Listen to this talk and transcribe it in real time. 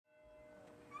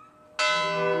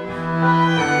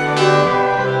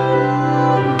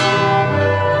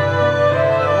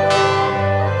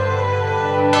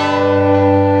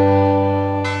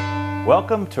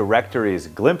Welcome to Rectory's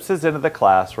Glimpses into the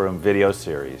Classroom video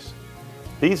series.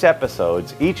 These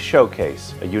episodes each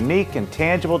showcase a unique and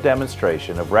tangible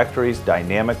demonstration of Rectory's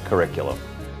dynamic curriculum.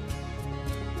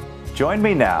 Join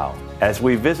me now as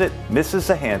we visit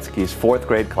Mrs Zahansky's 4th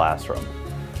grade classroom,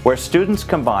 where students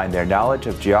combine their knowledge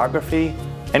of geography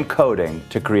and coding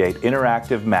to create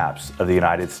interactive maps of the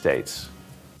United States.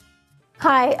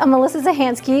 Hi, I'm Mrs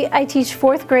Zahansky. I teach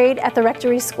 4th grade at the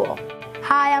Rectory School.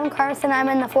 Hi, I'm Carson. I'm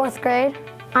in the 4th grade.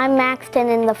 I'm Maxton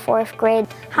in the 4th grade.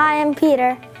 Hi, I'm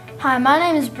Peter. Hi, my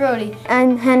name is Brody.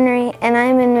 I'm Henry, and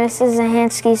I'm in Mrs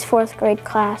Zahansky's 4th grade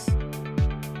class.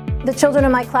 The children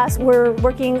in my class were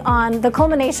working on the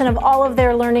culmination of all of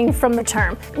their learning from the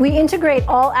term. We integrate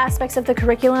all aspects of the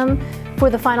curriculum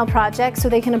for the final project so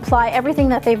they can apply everything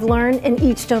that they've learned in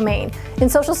each domain. In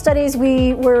social studies,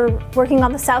 we were working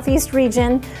on the Southeast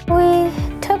region. We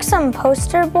took some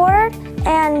poster board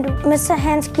and Ms.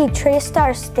 Zahansky traced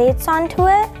our states onto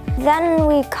it. Then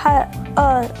we cut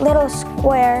a little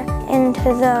square into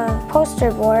the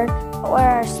poster board where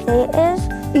our state is.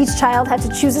 Each child had to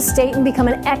choose a state and become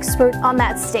an expert on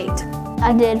that state.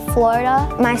 I did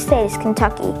Florida. My state is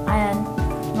Kentucky. I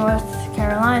had North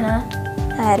Carolina.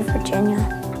 I had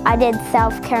Virginia. I did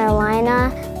South Carolina,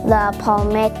 the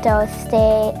Palmetto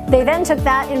State. They then took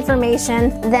that information,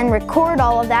 then record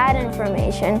all of that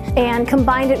information, and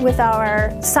combined it with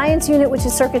our science unit, which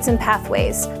is circuits and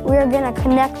pathways. We're going to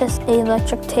connect this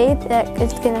electric tape that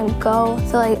is going to go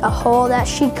to like a hole that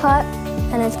she cut,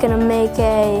 and it's going to make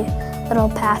a little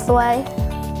pathway.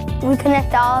 We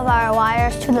connect all of our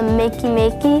wires to the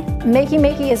Makey-Makey.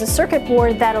 Makey-Makey is a circuit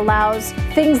board that allows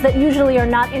things that usually are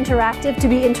not interactive to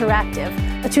be interactive.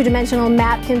 A two-dimensional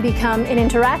map can become an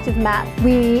interactive map.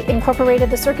 We incorporated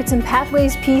the circuits and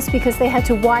pathways piece because they had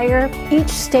to wire each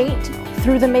state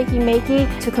through the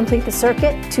Makey-Makey to complete the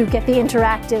circuit to get the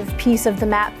interactive piece of the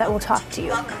map that will talk to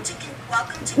you.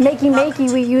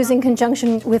 Makey-Makey we use in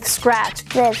conjunction with Scratch.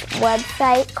 This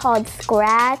website called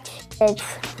Scratch, it's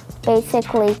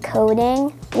basically coding,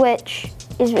 Which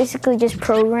is basically just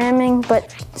programming,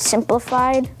 but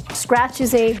simplified. Scratch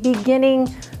is a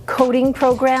beginning coding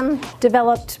program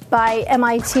developed by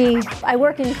MIT. I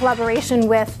work in collaboration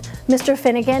with Mr.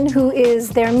 Finnegan, who is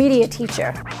their media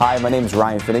teacher. Hi, my name is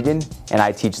Ryan Finnegan, and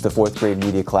I teach the 4th grade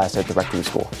media class at the Rectory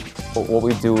School. What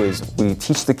we do is we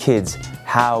teach the kids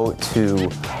how to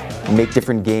make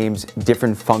different games,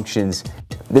 different functions.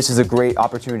 This is a great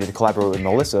opportunity to collaborate with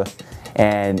Melissa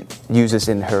and use this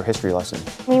in her history lesson.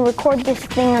 We record this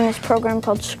thing on this program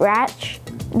called Scratch.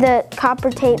 The copper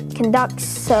tape conducts,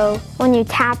 so when you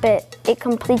tap it, it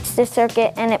completes the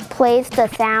circuit and it plays the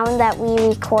sound that we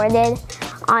recorded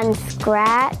on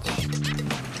Scratch.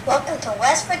 Welcome to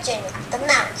West Virginia, the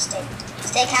Mountain State.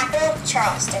 State capital,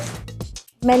 Charleston.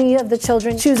 Many of the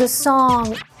children choose a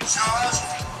song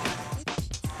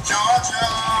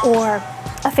or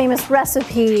a famous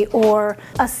recipe or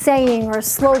a saying or a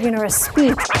slogan or a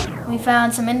speech. We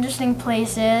found some interesting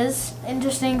places,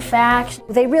 interesting facts.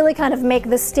 They really kind of make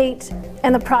the state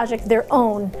and the project their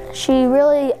own. She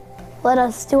really let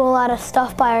us do a lot of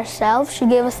stuff by ourselves. She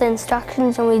gave us the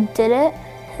instructions and we did it.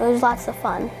 It was lots of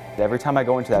fun. Every time I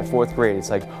go into that 4th grade,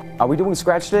 it's like, are we doing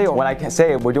Scratch today? Or when I can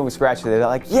say we're doing Scratch today, they're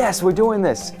like, yes, we're doing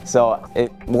this. So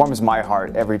it warms my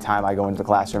heart every time I go into the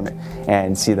classroom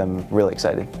and see them really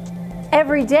excited.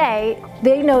 Every day,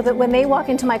 they know that when they walk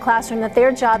into my classroom that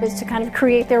their job is to kind of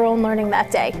create their own learning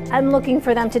that day. I'm looking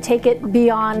for them to take it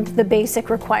beyond the basic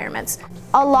requirements.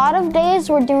 A lot of days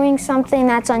we're doing something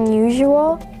that's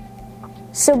unusual.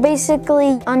 So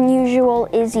basically, unusual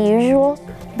is usual.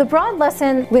 The broad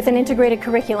lesson with an integrated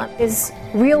curriculum is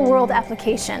real-world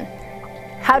application.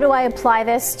 How do I apply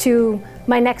this to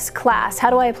my next class? How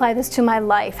do I apply this to my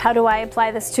life? How do I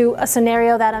apply this to a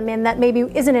scenario that I'm in that maybe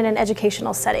isn't in an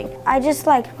educational setting? I just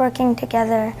like working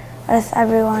together with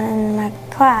everyone in my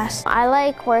class. I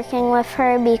like working with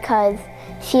her because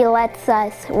she lets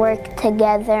us work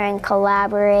together and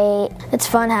collaborate. It's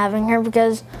fun having her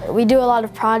because we do a lot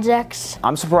of projects.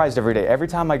 I'm surprised every day. Every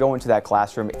time I go into that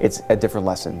classroom, it's a different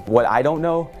lesson. What I don't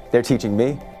know, they're teaching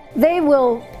me. They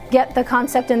will get the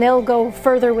concept and they'll go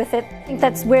further with it. I think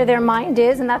that's where their mind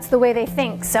is and that's the way they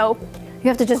think. So you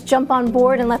have to just jump on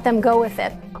board and let them go with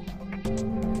it.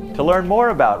 To learn more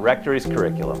about Rectory's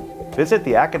curriculum, visit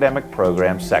the Academic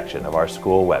Programs section of our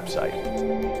school website.